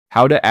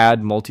How to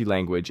add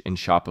multi-language in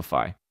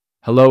Shopify.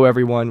 Hello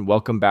everyone,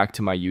 welcome back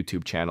to my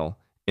YouTube channel.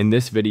 In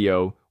this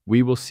video,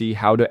 we will see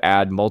how to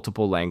add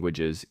multiple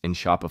languages in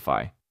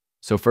Shopify.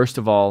 So first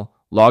of all,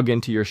 log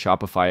into your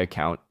Shopify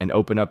account and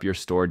open up your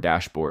store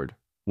dashboard.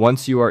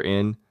 Once you are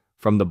in,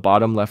 from the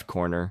bottom left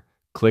corner,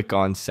 click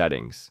on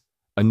Settings.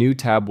 A new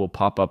tab will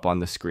pop up on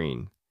the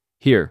screen.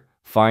 Here,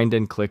 find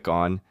and click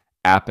on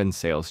App and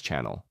Sales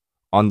Channel.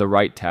 On the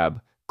right tab,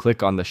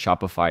 click on the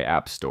Shopify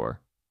App Store.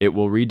 It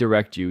will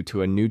redirect you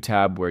to a new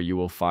tab where you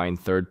will find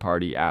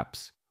third-party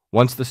apps.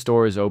 Once the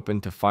store is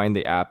open, to find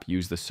the app,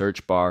 use the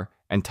search bar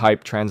and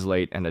type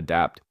Translate and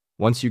Adapt.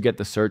 Once you get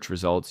the search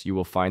results, you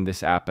will find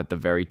this app at the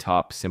very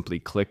top. Simply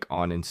click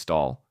on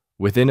Install.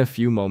 Within a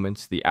few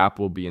moments, the app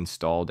will be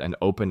installed and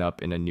open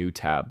up in a new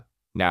tab.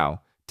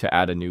 Now, to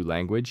add a new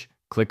language,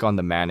 click on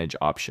the Manage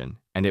option,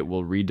 and it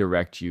will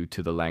redirect you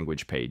to the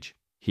language page.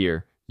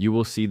 Here, you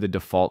will see the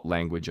default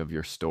language of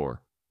your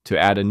store. To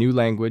add a new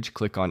language,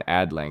 click on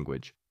Add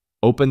Language.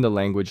 Open the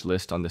language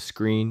list on the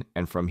screen,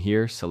 and from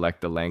here,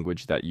 select the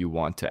language that you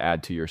want to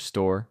add to your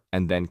store,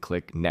 and then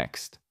click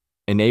Next.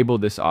 Enable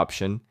this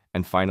option,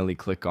 and finally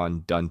click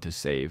on Done to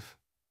save.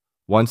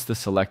 Once the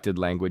selected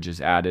language is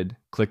added,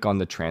 click on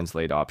the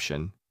Translate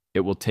option.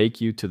 It will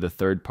take you to the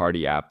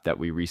third-party app that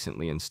we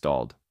recently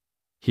installed.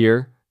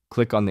 Here,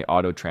 click on the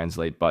Auto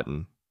Translate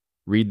button.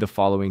 Read the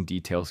following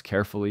details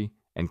carefully,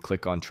 and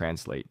click on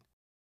Translate.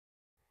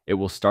 It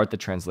will start the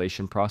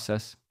translation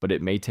process, but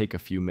it may take a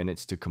few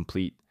minutes to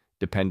complete,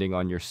 depending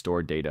on your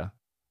store data.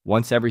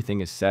 Once everything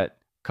is set,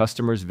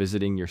 customers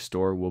visiting your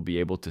store will be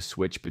able to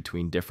switch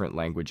between different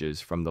languages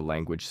from the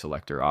language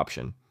selector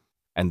option.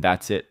 And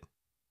that's it.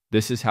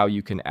 This is how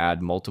you can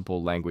add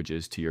multiple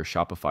languages to your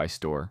Shopify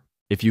store.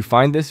 If you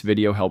find this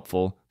video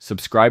helpful,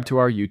 subscribe to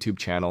our YouTube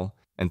channel,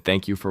 and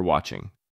thank you for watching.